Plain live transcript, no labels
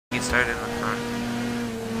started in the front.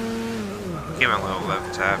 Give him a little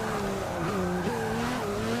left tap.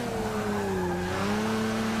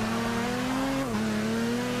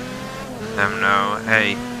 Let him know,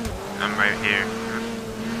 hey, I'm right here.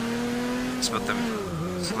 Split the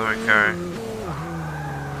slower car.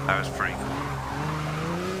 That was pretty cool.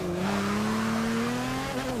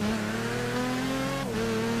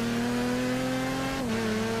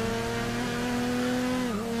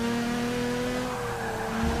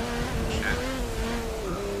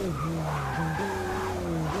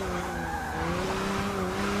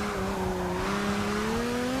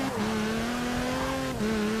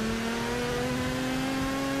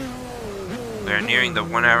 We're nearing the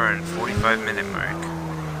 1 hour and 45-minute mark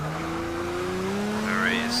of the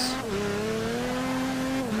race.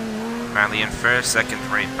 Finally in first, second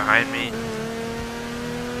right behind me.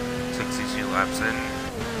 62 laps in.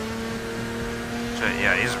 So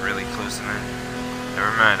yeah, he's really close to me.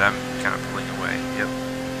 Never mind, I'm kind of pulling away. Yep.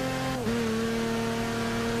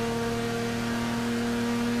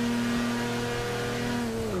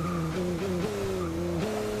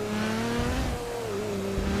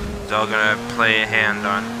 It's all gonna play a hand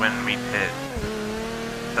on when we pit.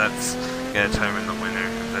 That's gonna determine the winner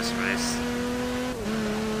of this race.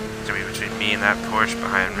 It's gonna be between me and that Porsche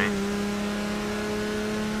behind me.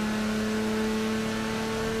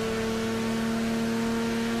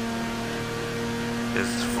 This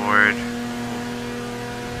is Ford.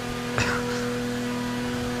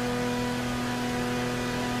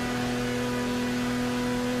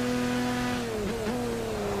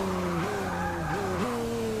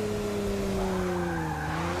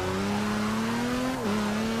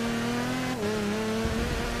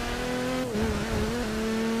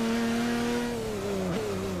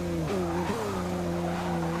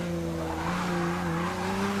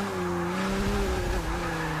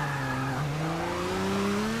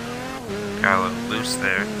 Got a little loose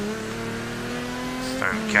there.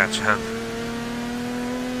 Starting to catch up.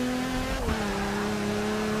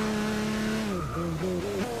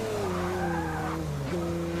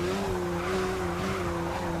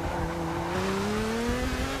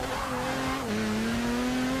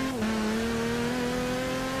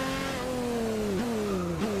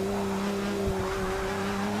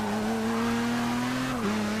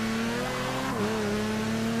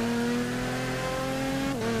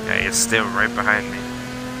 It's still right behind me.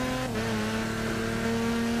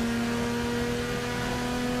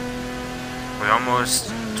 We're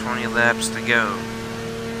almost 20 laps to go.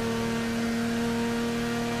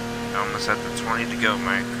 Almost at the 20 to go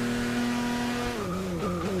mark.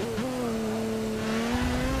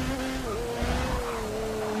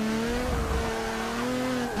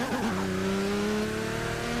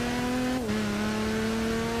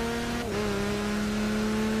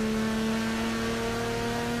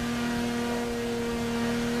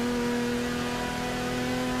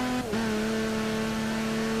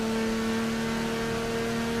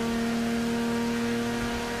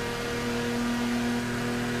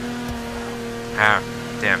 Ah,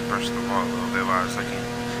 damn, brushed the wall a little bit while I was looking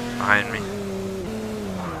behind me.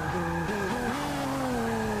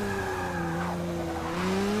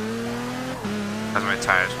 As my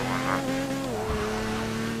tires were warming up.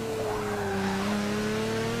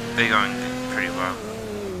 They're going pretty well.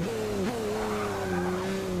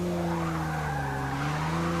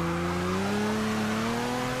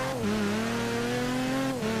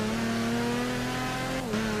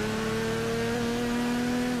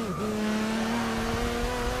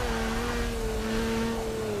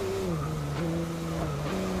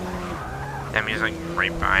 Damn, he's like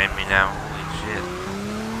right behind me now. Holy shit.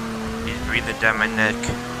 He's breathing down my neck.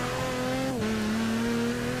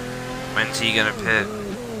 When's he gonna pit?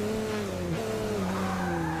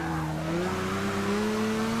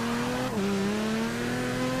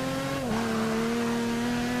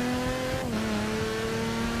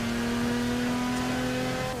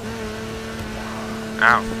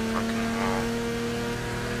 Ow, fucking wall.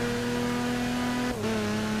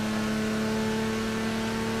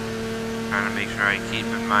 Trying to make sure I keep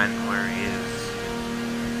in mind where he is.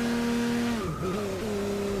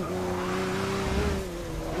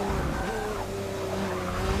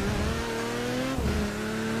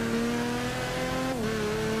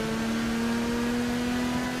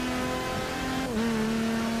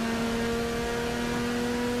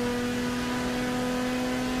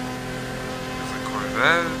 There's a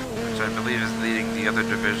Corvette, which I believe is leading the other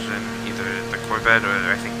division. Either the Corvette or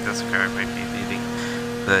I think this car might be leading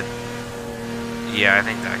the... Yeah, I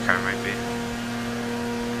think that car might be.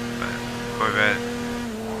 But Corvette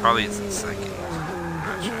probably is in second. I'm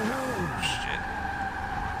not sure. Oh, shit.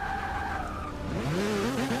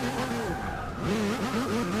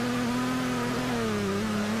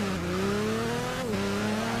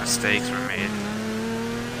 mistakes were made.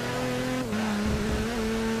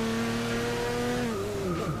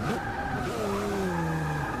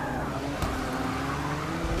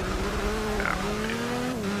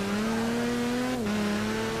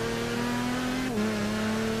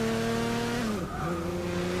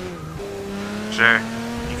 Sure,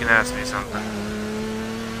 you can ask me something.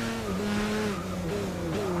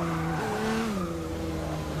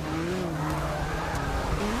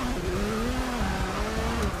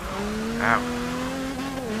 Ow.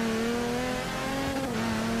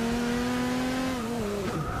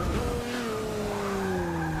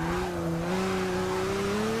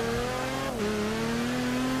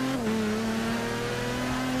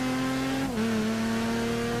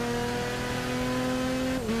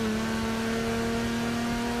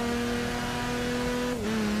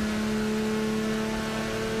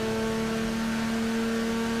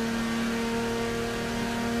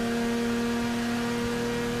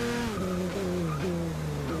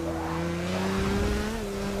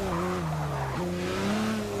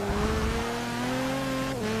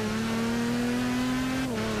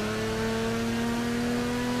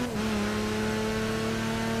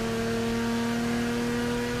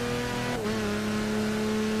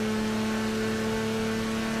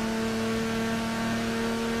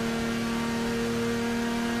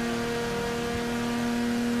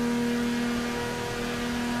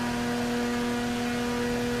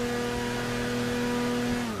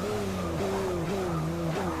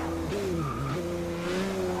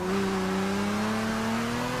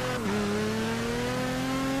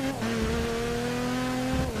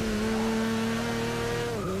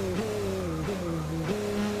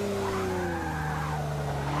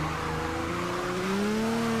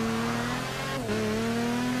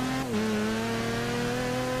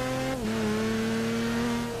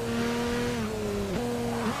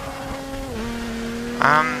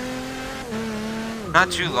 Not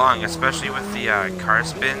too long, especially with the car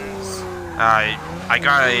spins. I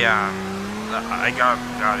got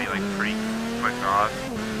Bugatti like pretty quick off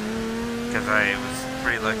because I was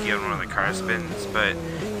pretty lucky on one of the car spins. But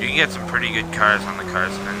you can get some pretty good cars on the car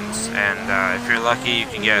spins, and if you're lucky, you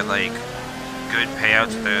can get like good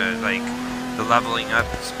payouts with the leveling up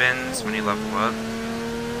spins when you level up.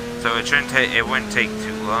 So it wouldn't take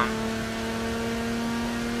too long.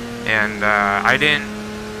 And I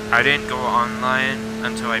didn't go online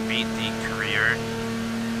until I beat the career.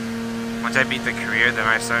 Once I beat the career, then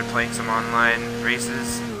I started playing some online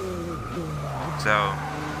races. So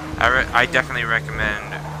I definitely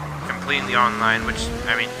recommend completing the online,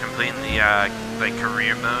 completing the like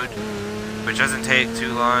career mode, which doesn't take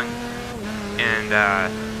too long, and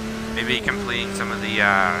maybe completing some of the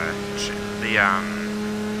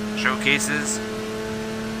showcases.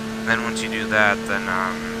 And then once you do that, then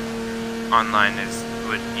online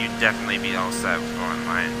you'd definitely be all set with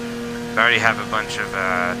online. I already have a bunch of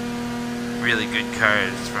really good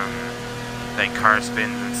cars from like car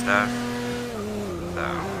spins and stuff. So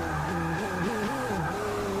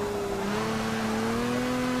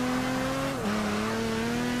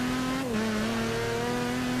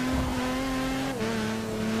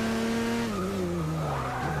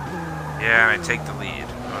yeah, I take the lead.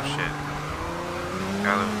 Oh shit.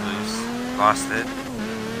 Got a little loose. Lost it.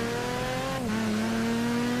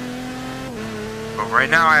 But right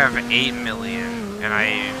now I have 8 million, and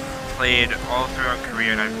I've played all throughout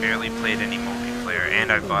career, and I've barely played any multiplayer,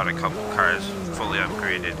 and I've bought a couple cars fully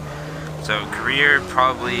upgraded. So career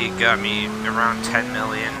probably got me around 10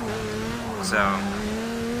 million. So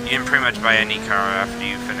you can pretty much buy any car after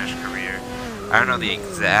you finish career. I don't know the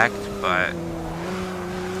exact, but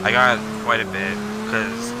I got quite a bit,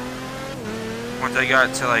 because once I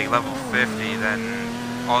got to like level 50,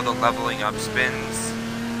 then all the leveling up spins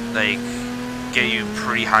like get you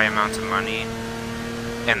pretty high amounts of money,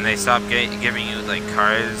 and they stop giving you like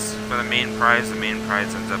cars for the main prize. The main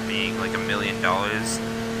prize ends up being like $1 million,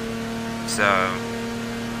 so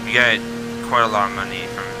you get quite a lot of money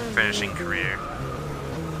from finishing career.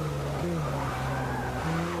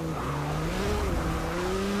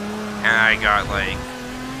 And I got like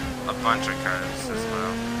a bunch of cars as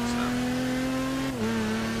well.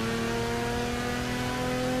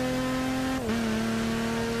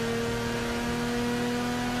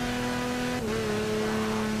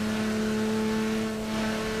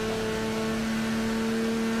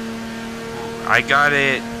 I got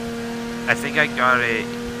it, I think I got it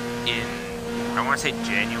in, I want to say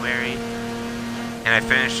January, and I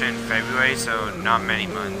finished in February, so not many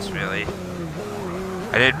months, really.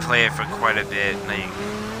 I did play it for quite a bit, like,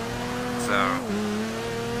 so,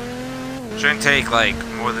 shouldn't take, like,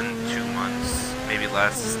 more than 2 months, maybe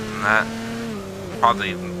less than that,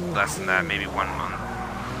 probably less than that, maybe 1 month.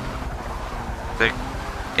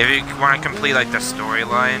 If you want to complete like the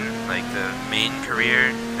storyline, like the main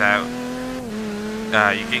career, that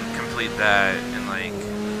you can complete that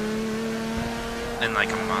in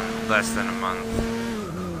like a month, less than a month.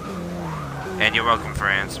 And you're welcome for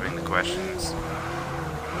answering the questions.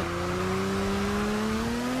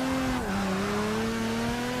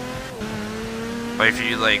 But if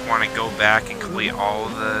you like want to go back and complete all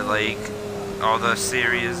the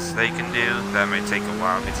series they can do, that might take a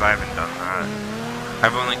while because I haven't done that.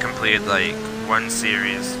 I've only completed like 1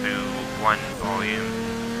 series through 1 volume.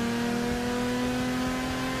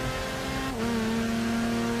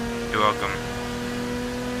 You're welcome.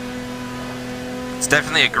 It's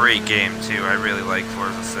definitely a great game too. I really like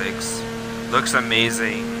Forza 6. Looks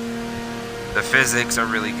amazing. The physics are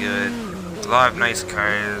really good. A lot of nice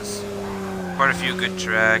cars. Quite a few good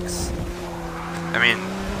tracks. I mean,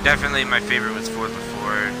 definitely my favorite was Forza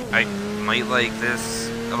 4. I might like this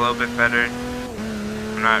a little bit better.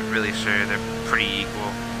 I'm not really sure. They're pretty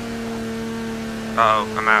equal. Uh-oh,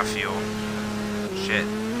 I'm out of fuel. Shit.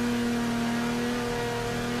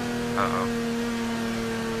 Uh-oh.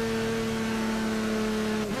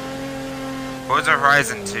 Forza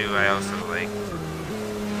Horizon 2 I also liked.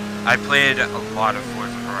 I played a lot of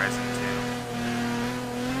Forza Horizon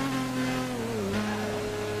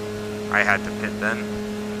 2. I had to pit then.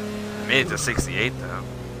 I made it to 68 though.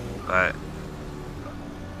 But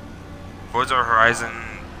Forza Horizon,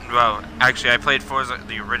 well, actually I played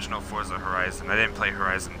the original Forza Horizon. I didn't play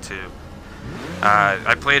Horizon 2.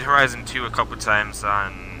 I played Horizon 2 a couple times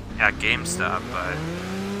at GameStop, but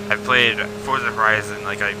I played Forza Horizon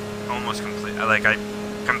like I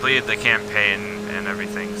completed the campaign and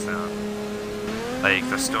everything, so like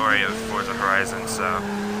the story of Forza Horizon, so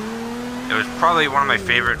it was probably one of my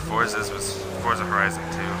favorite Forzas was Forza Horizon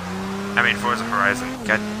 2. I mean Forza Horizon.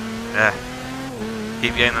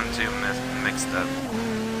 Keep getting them two mixed up.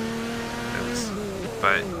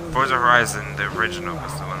 But Forza Horizon, the original,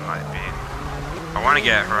 was the one that I beat. I want to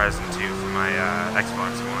get Horizon 2 for my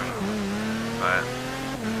Xbox One, but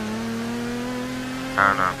I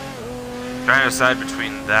don't know. Trying to decide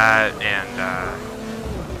between that and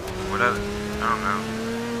what other? I don't know.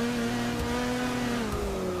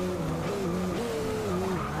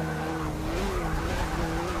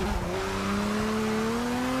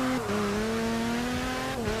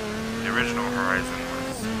 The original Horizon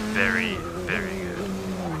was very, very good.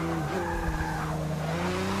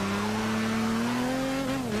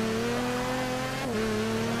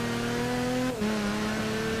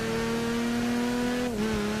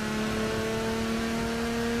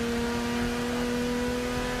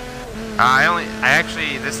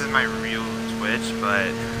 This is my real Twitch,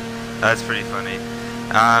 but that's pretty funny.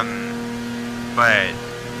 But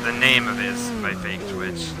the name of it is my fake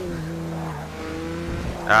Twitch.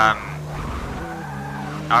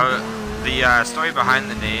 The story behind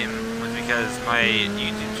the name was because my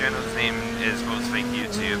YouTube channel's name is Most Fake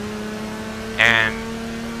YouTube, and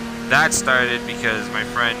that started because my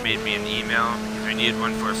friend made me an email because we needed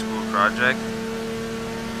one for a school project,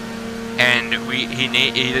 and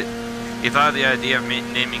he thought of the idea of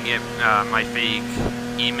naming it my fake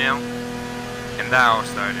email, and that all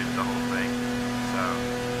started the whole thing. So.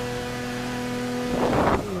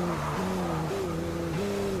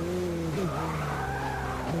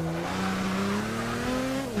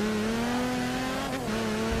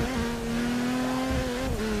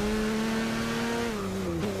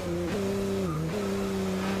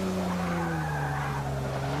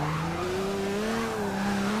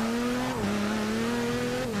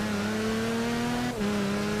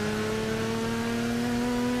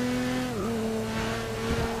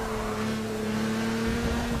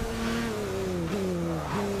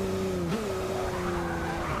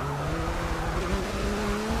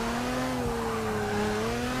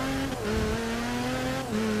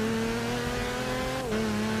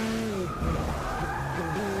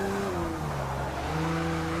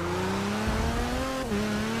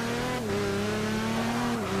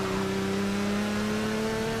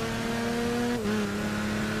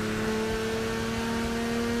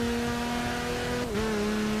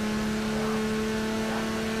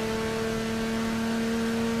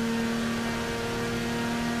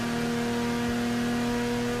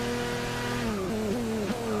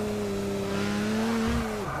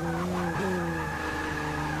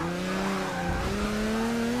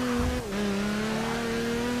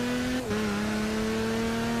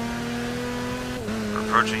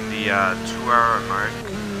 Approaching the 2-hour mark.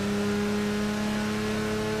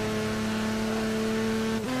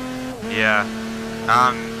 Yeah.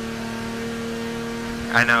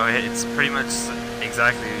 I know it's pretty much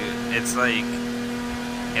exactly. It's like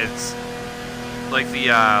the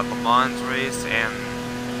Le Mans race, and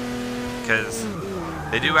because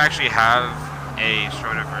they do actually have a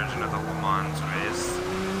shorter version of the Le Mans race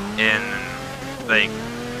in like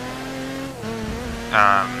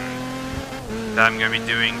that I'm gonna be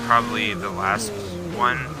doing probably the last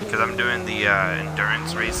one, because I'm doing the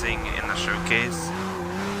endurance racing in the showcase,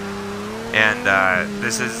 and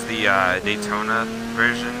this is the Daytona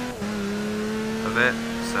version of it.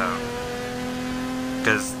 So,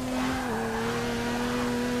 because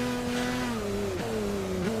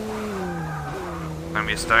I'm gonna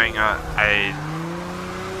be starting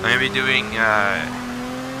I'm gonna be doing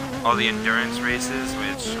all the endurance races,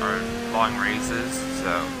 which are long races.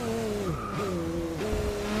 So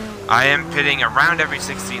I am pitting around every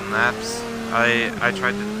 16 laps. I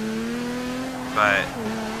tried to, but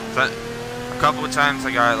a couple of times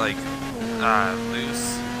I got like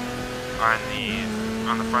loose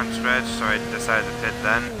on the front stretch, so I decided to pit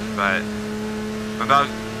then. But about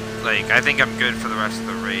I think I'm good for the rest of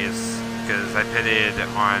the race, because I pitted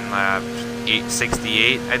on lap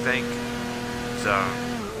 868, I think. So,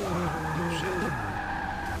 shit.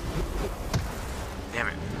 Damn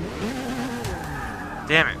it.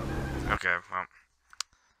 Damn it. Okay, well.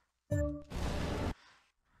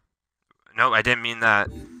 No, I didn't mean that.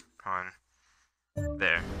 Hold on.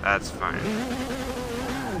 There, that's fine.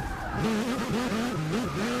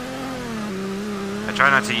 I try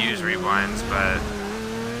not to use rewinds, but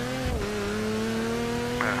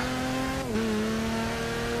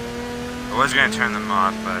I was gonna turn them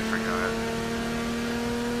off, but I forgot.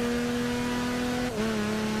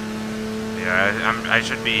 Yeah, I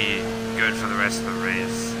should be good for the rest of the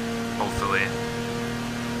race, hopefully.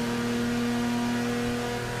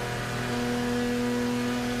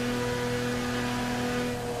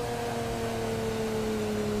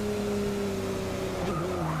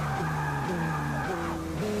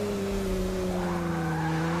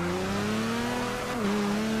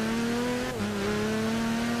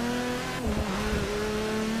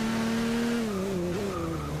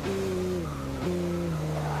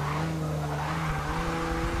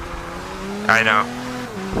 I know.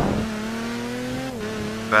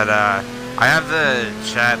 But, I have the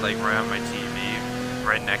chat, like, right on my TV,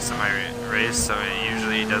 right next to my race, so it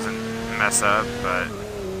usually doesn't mess up, but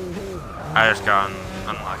I just got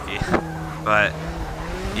unlucky. But,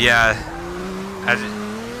 yeah,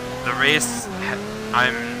 the race,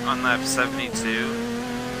 I'm on lap 72,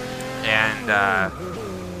 and,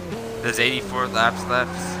 there's 84 laps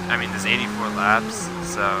left. I mean, there's 84 laps,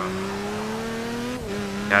 so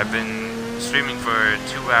yeah, I've been streaming for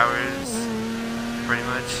 2 hours, pretty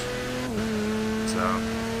much. So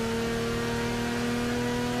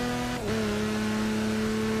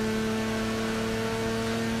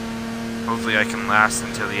hopefully I can last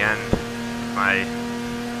until the end with my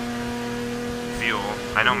fuel.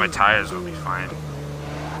 I know my tires will be fine.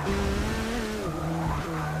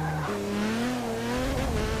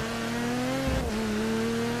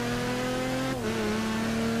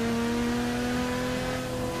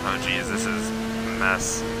 Oh geez, this is a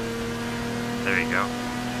mess. There you go.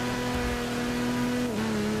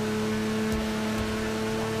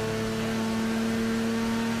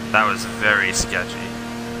 That was very sketchy.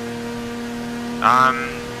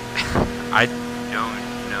 I don't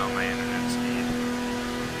know my internet speed.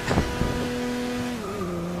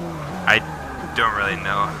 I don't really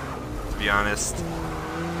know, to be honest.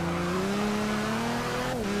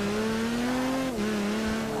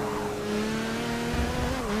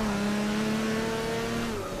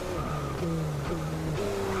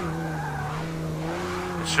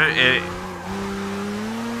 I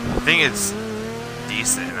think it's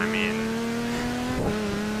decent. I mean,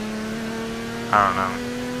 I don't know.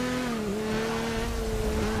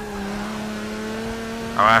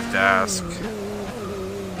 I'll have to ask.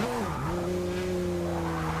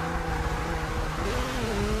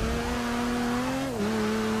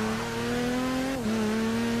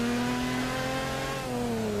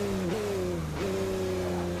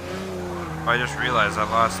 I just realized I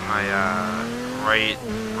lost my right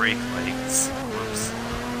brake lights. Whoops.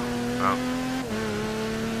 Well,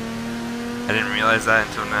 I didn't realize that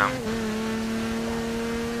until now.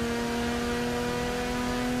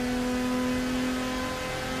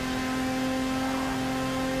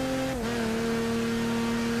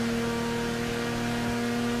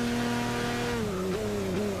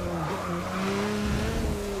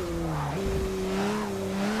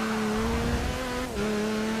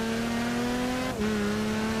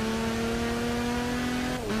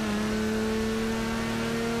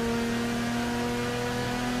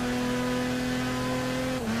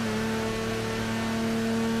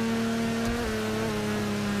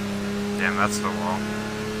 Damn, that's the wall.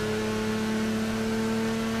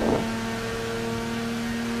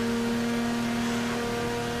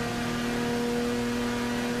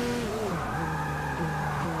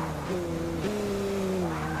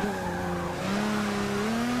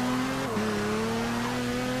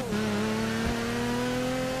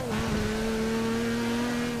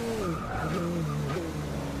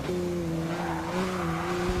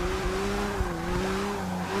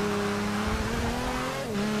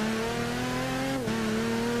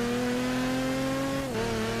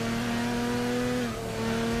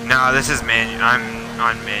 No, this is manual. I'm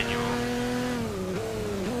on manual.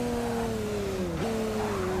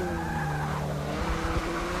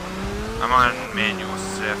 I'm on manual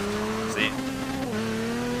shift. See?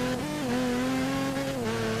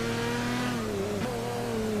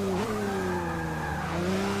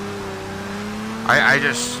 I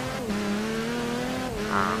just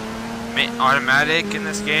automatic in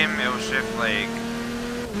this game. It will shift like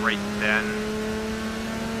right then.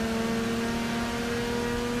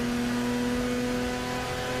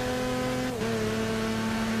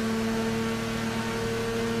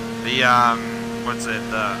 The what's it?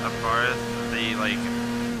 The Abarth, the like,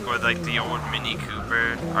 or like the old Mini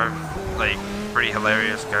Cooper are like pretty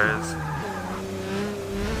hilarious cars.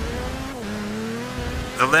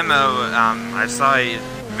 The limo, I saw a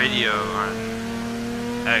video on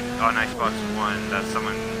Xbox One that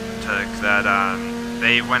someone took that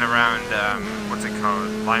they went around what's it called?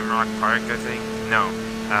 Lime Rock Park, I think. No,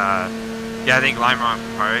 yeah, I think Lime Rock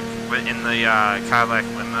Park, but in the Cadillac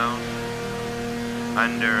limo.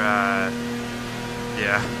 Under,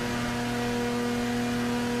 yeah.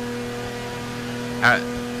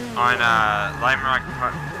 On, Lime Rock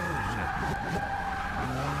Park.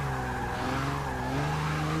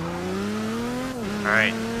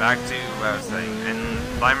 Alright, back to what I was saying.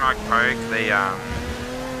 In Lime Rock Park, they,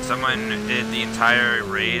 someone did the entire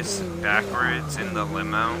race backwards in the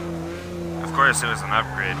limo. Of course, it was an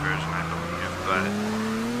upgrade version, I believe,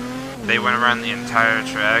 but they went around the entire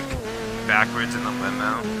track backwards in the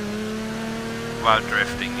limo while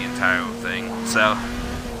drifting the entire thing. So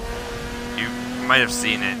you might have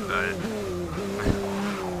seen it, but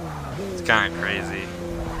it's kind of crazy.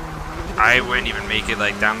 I wouldn't even make it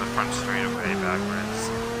like down the front straightaway backwards,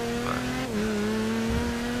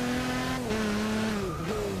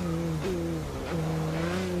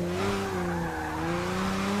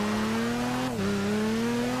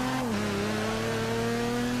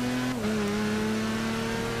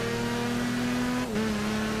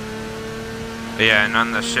 but yeah, and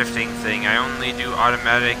on the shifting thing, I only do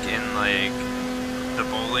automatic in like the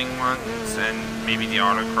bowling ones and maybe the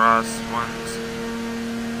autocross ones.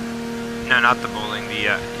 No, not the bowling, the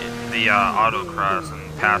autocross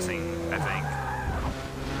and passing, I think.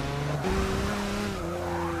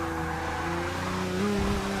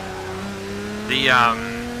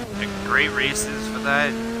 The great races for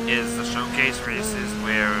that is the showcase races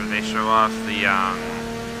where they show off the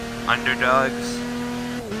underdogs.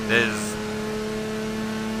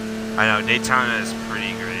 I know, Daytona is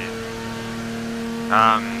pretty great.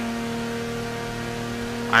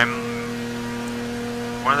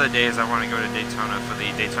 One of the days I want to go to Daytona for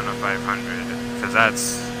the Daytona 500, because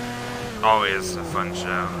that's always a fun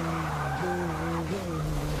show.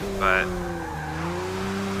 But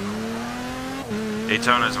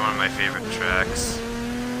Daytona is one of my favorite tracks.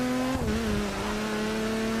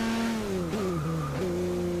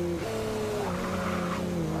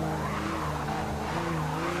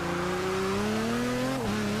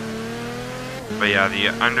 But yeah, the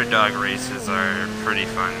underdog races are pretty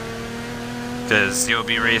fun. Because you'll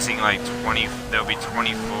be racing like there'll be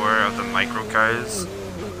 24 of the microcars.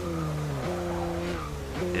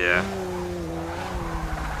 Yeah.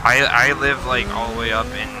 I live like all the way up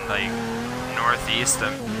in like northeast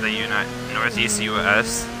northeast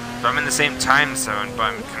US. So I'm in the same time zone,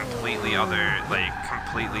 but I'm completely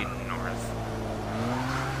completely north.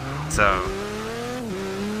 So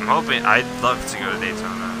I'm hoping, I'd love to go to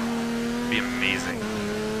Daytona. It'd be amazing.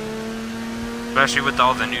 Especially with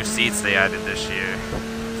all the new seats they added this year.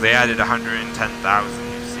 They added 110,000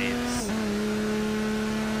 new seats.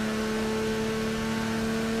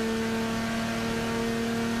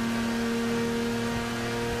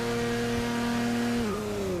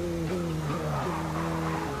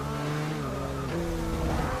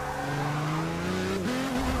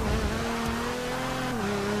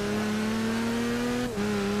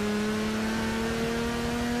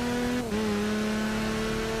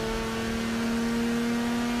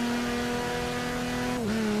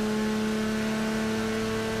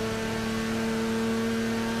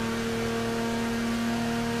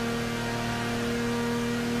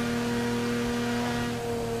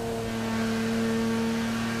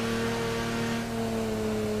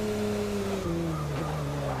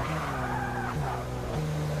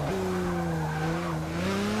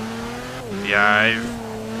 Yeah,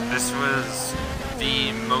 this was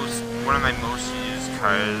one of my most used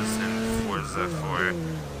cars in Forza 4.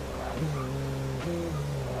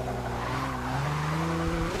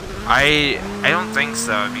 I don't think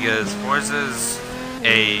so, because Forza's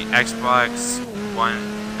a Xbox One,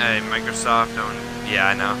 a Microsoft owned. Yeah,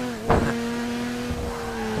 I know.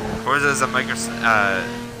 Forza's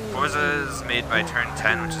Forza's made by Turn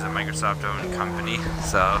 10, which is a Microsoft owned company,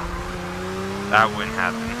 so that wouldn't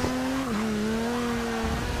happen.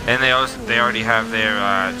 And they already have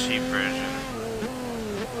their cheap version.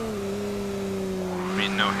 I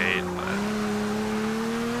mean, no hate,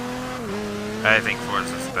 but I think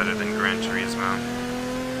Forza's better than Gran Turismo.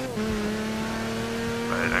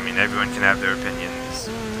 But I mean, everyone can have their opinions.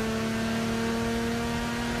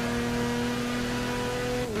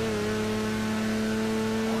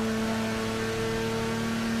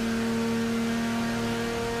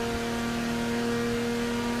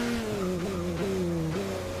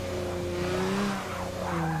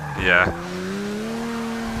 Yeah.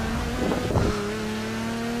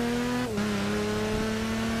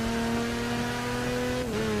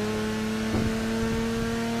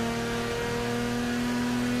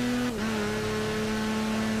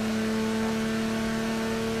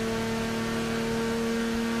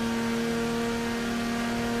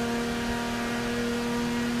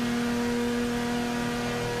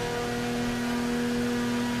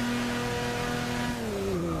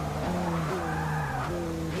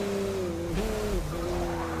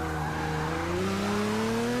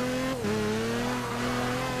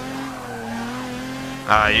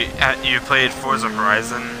 You played Forza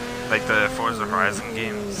Horizon, like the Forza Horizon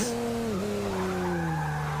games?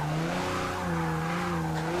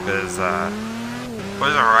 Because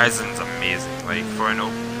Forza Horizon's amazing.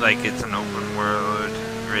 Like it's an open world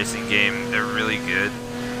racing game. They're really good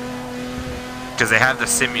because they have the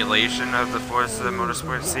simulation of the Forza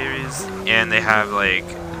Motorsport series, and they have like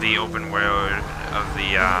the open world of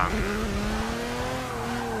the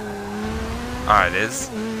it is.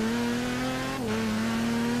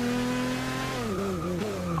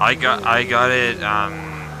 I got it,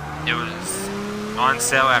 it was on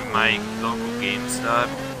sale at my local GameStop.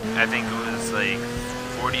 I think it was like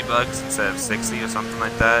 $40 instead of 60 or something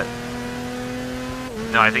like that.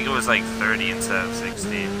 No, I think it was like 30 instead of 60.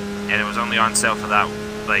 And it was only on sale for that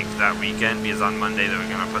weekend, because on Monday they were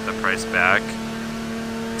gonna put the price back.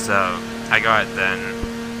 So I got it then.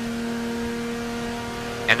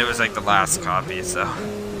 And it was like the last copy, so.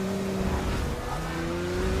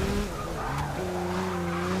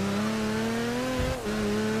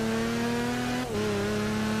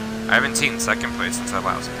 I haven't seen second place since I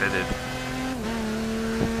last pitted.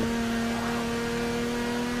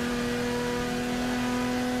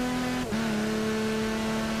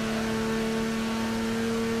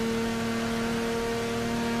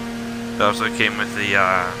 It also came with the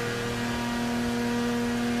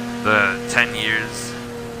 10 years.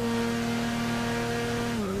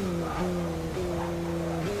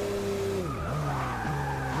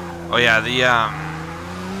 Oh yeah, the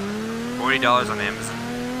 $40 on Amazon.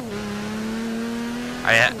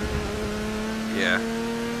 Yeah.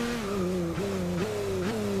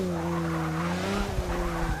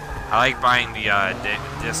 I like buying the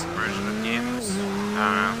disc version of games. I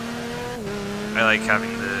don't know. I like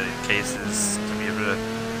having the cases to be able to.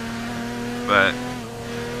 But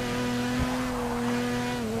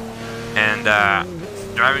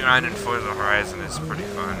driving around in Forza Horizon is pretty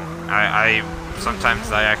fun.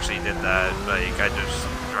 Sometimes I actually did that. Like I just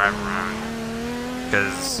drive around.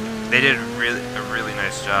 Because they did a really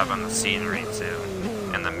nice job on the scenery too,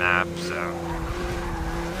 and the map, so.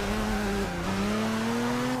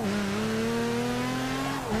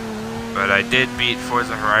 But I did beat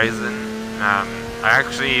Forza Horizon. I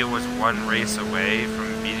actually was one race away from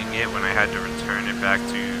beating it when I had to return it back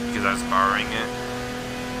because I was borrowing it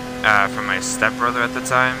from my stepbrother at the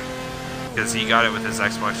time, because he got it with his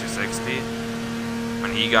Xbox 360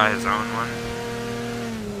 when he got his own one.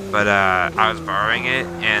 But I was borrowing it,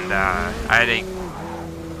 and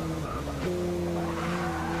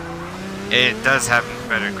it does have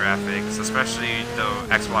better graphics, especially the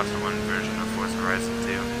Xbox One version of Forza Horizon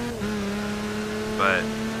 2. But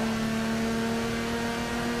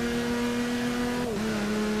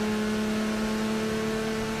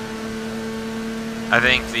I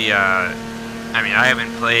think I mean, I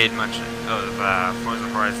haven't played much of Forza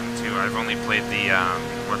Horizon 2. I've only played the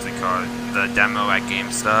what's it called? The demo at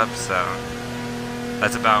GameStop, so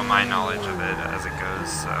that's about my knowledge of it as it goes,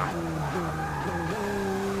 so.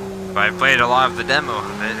 But I played a lot of the demo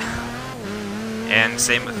of it. And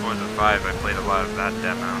same with Forza 5, I played a lot of that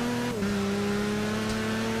demo.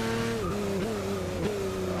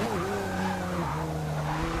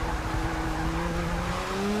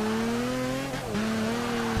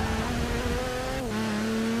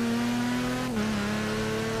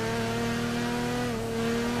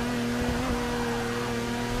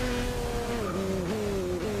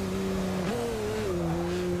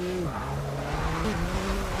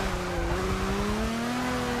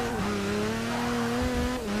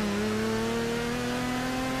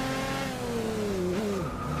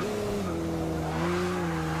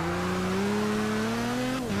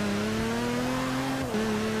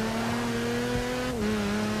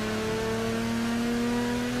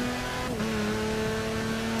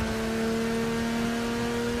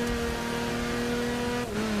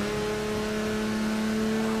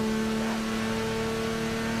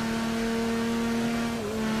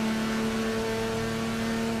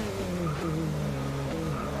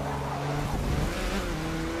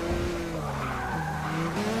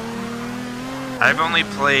 I've only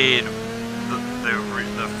played the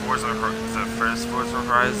first Forza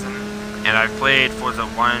Horizon, and I've played Forza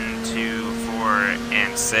 1, 2, 4,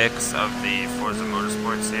 and 6 of the Forza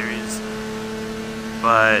Motorsport series,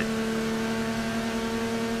 but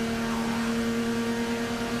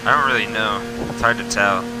I don't really know. It's hard to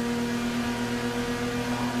tell.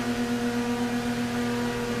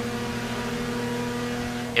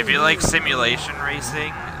 If you like simulation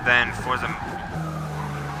racing, then Forza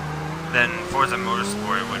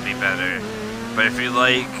Motorsport would be better. But if you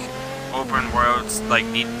like open worlds, like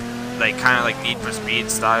kind of like Need for Speed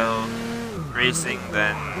style racing,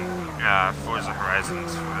 then Forza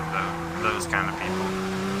Horizon's for those kind of people.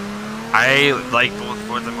 I like both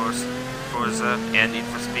Forza and Need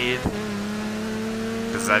for Speed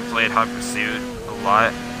because I played Hot Pursuit a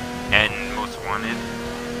lot and Most Wanted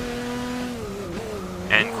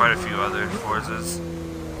and quite a few other Forzas,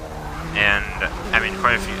 and I mean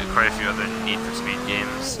quite a few other Need for Speed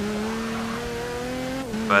games.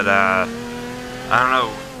 But I don't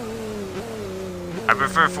know. I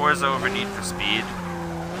prefer Forza over Need for Speed,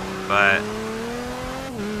 but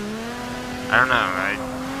I don't know.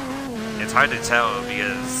 It's hard to tell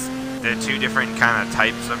because they're two different kind of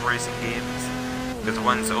types of racing games. Because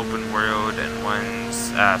one's open world and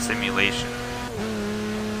one's simulation.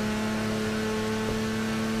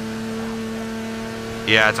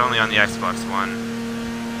 Yeah, it's only on the Xbox One.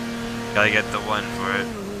 Gotta get the one for it.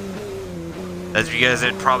 That's because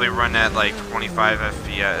it'd probably run at like 25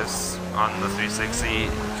 FPS on the 360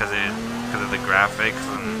 because of the graphics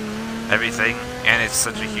and everything, and it's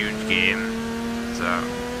such a huge game. So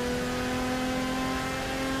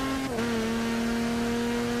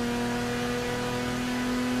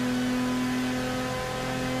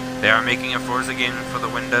they are making a Forza game for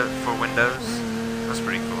Windows. That's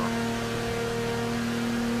pretty cool.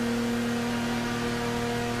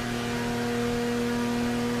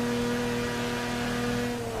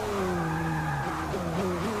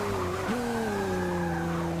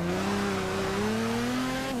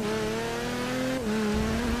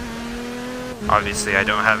 Obviously, I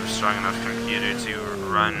don't have a strong enough computer to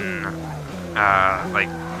run like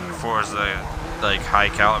Forza, like high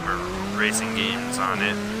caliber racing games on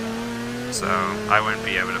it, so I wouldn't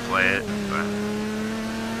be able to play it. But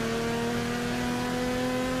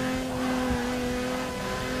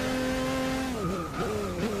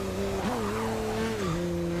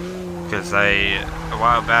because a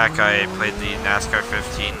while back I played the NASCAR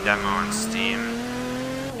 15 demo on Steam,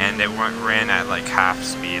 and it ran at like half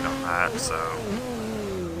speed on that, so.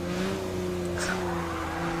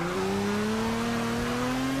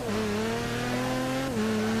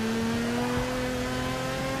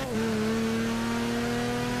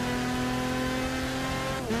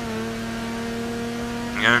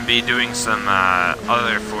 I'm gonna be doing some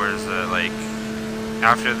other Forza, like,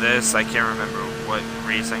 after this. I can't remember what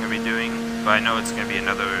race I'm gonna be doing, but I know it's gonna be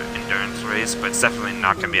another endurance race, but it's definitely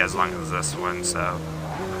not gonna be as long as this one, so.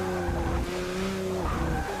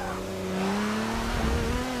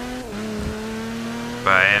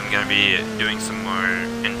 But I am going to be doing some more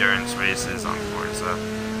endurance races on Forza.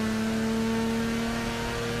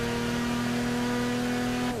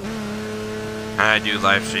 And I do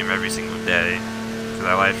live stream every single day, because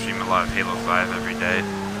I live stream a lot of Halo 5 every day.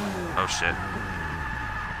 Oh shit.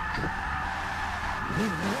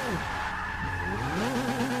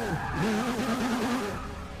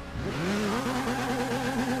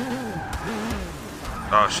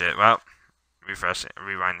 Oh shit, well,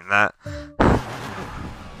 rewinding that.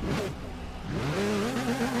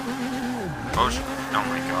 Oh shit, oh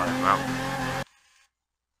my god, well.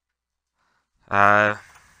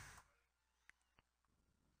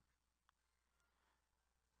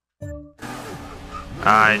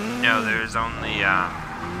 No, there's only, I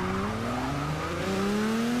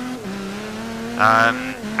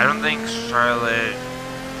don't think Charlotte,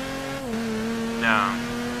 no.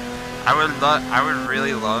 I would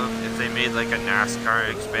really love if they made like a NASCAR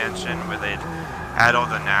expansion where they'd add all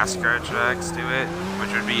the NASCAR tracks to it,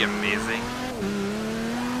 which would be amazing.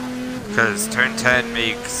 Because Turn 10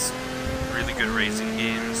 makes really good racing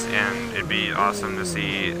games, and it'd be awesome to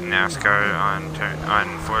see NASCAR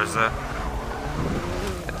on Forza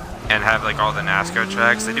and have like all the NASCAR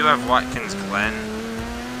tracks. They do have Watkins Glen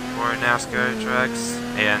for NASCAR tracks,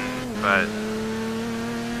 but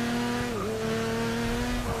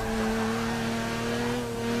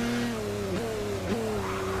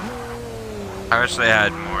I wish they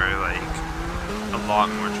had more, like, a lot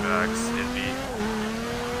more tracks. It'd be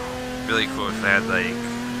really cool if they had, like,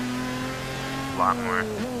 a lot more.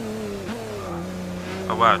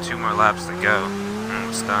 Oh wow, 2 more laps to go.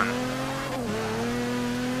 Almost done.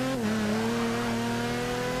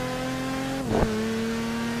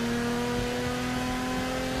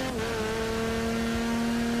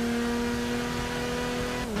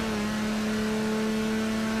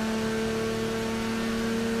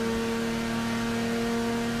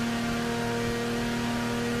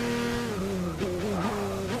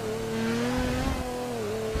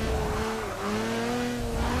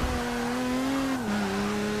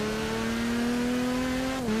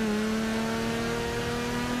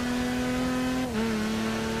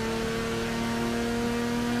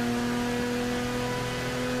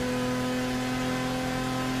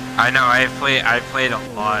 I know. I played a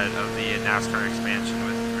lot of the NASCAR expansion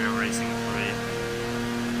with Real Racing 3.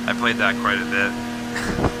 I played that quite a bit.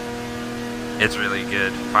 It's really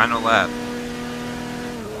good. Final lap.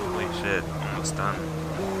 Holy shit! Almost done.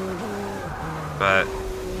 But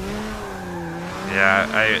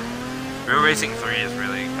yeah, Real Racing 3 is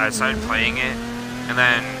really. I started playing it, and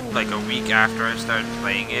then like a week after I started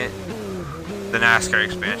playing it, the NASCAR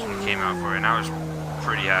expansion came out for it, and I was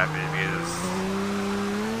pretty happy because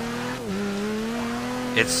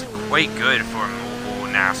it's quite good for a mobile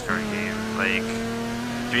NASCAR game. Like,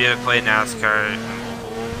 to be able to play NASCAR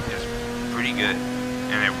mobile is pretty good,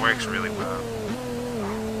 and it works really well.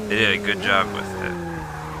 They did a good job with it.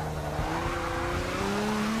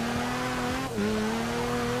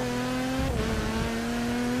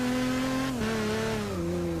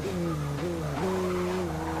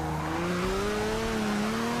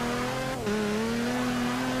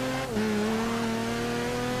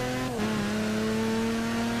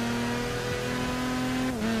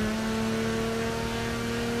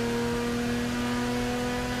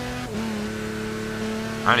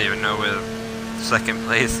 I don't even know where second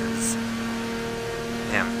place is.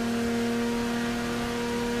 Damn.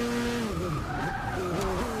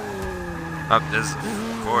 Up, there's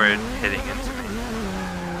Ford hitting into me.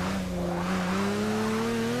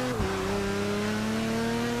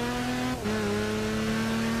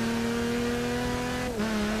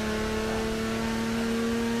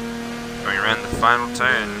 Going around the final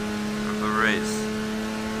turn of the race.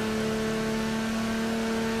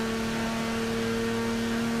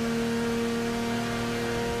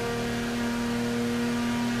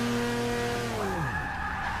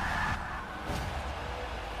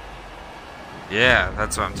 Yeah,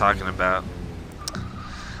 that's what I'm talking about.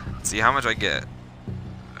 Let's see how much I get.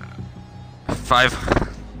 5.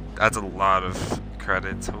 That's a lot of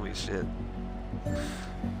credits. Holy shit.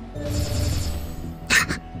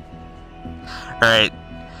 Alright.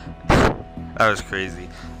 That was crazy.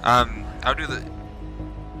 I'll do the.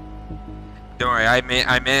 Don't worry, I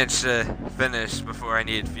managed to finish before I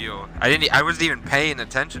needed fuel. I wasn't even paying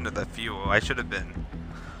attention to the fuel. I should have been.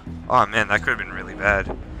 Oh man, that could have been really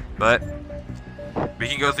bad. But we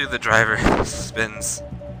can go through the driver spins.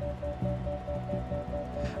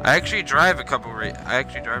 I actually drive a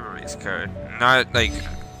race car, not like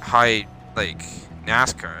high like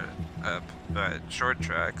NASCAR up, but short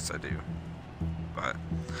tracks I do. But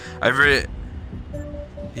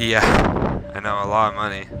yeah, I know, a lot of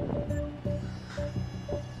money.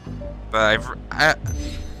 But at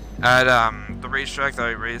the racetrack that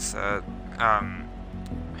I race at,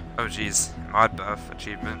 oh geez, mod buff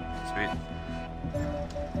achievement, sweet.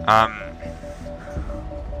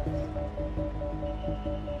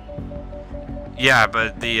 Yeah,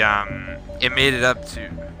 but the it made it up to.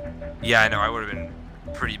 Yeah, I know, I would have been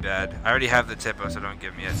pretty bad. I already have the typo, so don't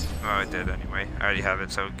give me it. Well, I did anyway. I already have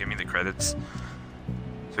it, so give me the credits.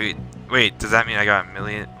 Sweet. Wait, does that mean I got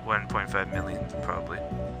 1.5 million? Probably.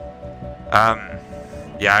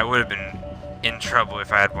 Yeah, I would have been in trouble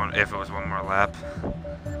if it was one more lap.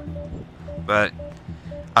 But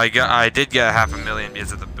I did get $500,000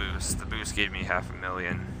 because of the boost. The boost gave me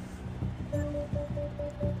 $500,000.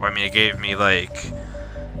 Well, I mean, it gave me like,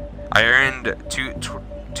 I earned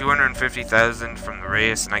 250,000 from the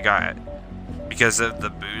race, and I got, because of the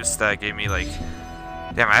boost, that gave me like,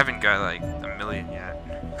 damn, I haven't got like $1 million yet.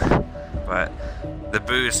 But the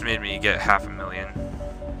boost made me get $500,000.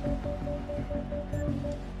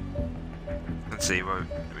 Let's see, what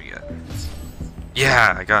do we get?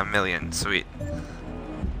 Yeah, I got $1 million. Sweet.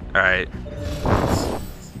 Alright.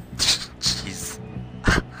 Jeez.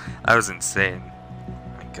 That was insane. Oh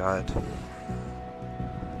my god.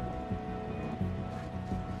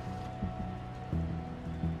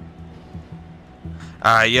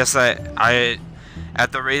 Yes, I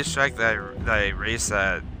at the racetrack that I race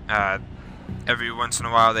at, every once in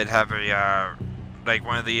a while they'd have a, like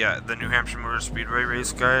one of the New Hampshire Motor Speedway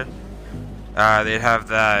race car. They'd have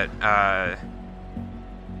that,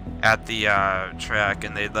 at the, track,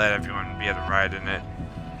 and they'd let everyone be able to ride in it.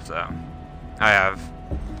 So, I have.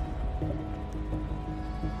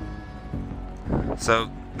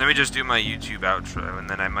 So, let me just do my YouTube outro, and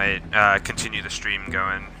then I might, continue the stream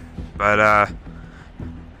going. But,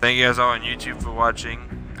 thank you guys all on YouTube for watching.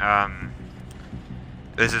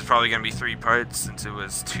 This is probably going to be 3 parts since it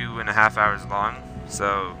was 2.5 hours long.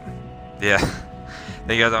 So, yeah.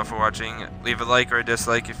 Thank you guys all for watching. Leave a like or a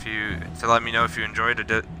dislike to let me know if you enjoyed or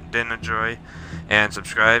didn't enjoy. And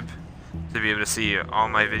subscribe to be able to see all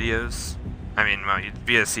my videos. I mean, well, you'd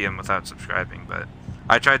be able to see them without subscribing. But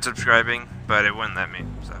I tried subscribing, but it wouldn't let me.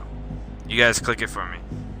 So, you guys click it for me.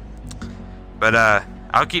 But,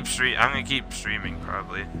 I'm gonna keep streaming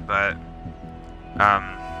probably, but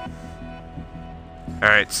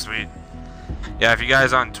alright, sweet. Yeah, if you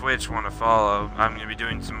guys on Twitch want to follow, I'm gonna be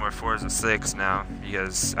doing some more Forza 6 now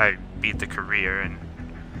because I beat the career. And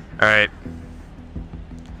alright,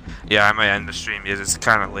 yeah, I might end the stream because it's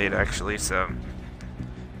kind of late actually. So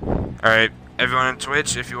alright, everyone on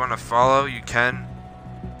Twitch, if you want to follow, you can.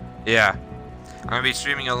 Yeah, I'm gonna be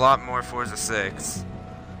streaming a lot more Forza 6.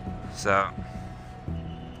 So,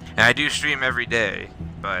 and I do stream every day,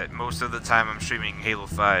 but most of the time I'm streaming Halo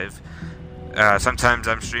 5. Sometimes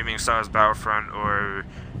I'm streaming Star Wars Battlefront or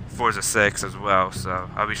Forza 6 as well, so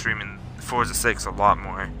I'll be streaming Forza 6 a lot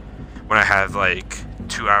more when I have like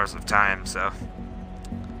 2 hours of time. So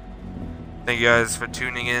thank you guys for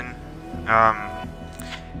tuning in,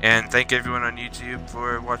 and thank everyone on YouTube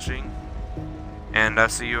for watching, and I'll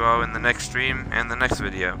see you all in the next stream and the next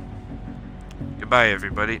video. Goodbye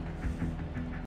everybody.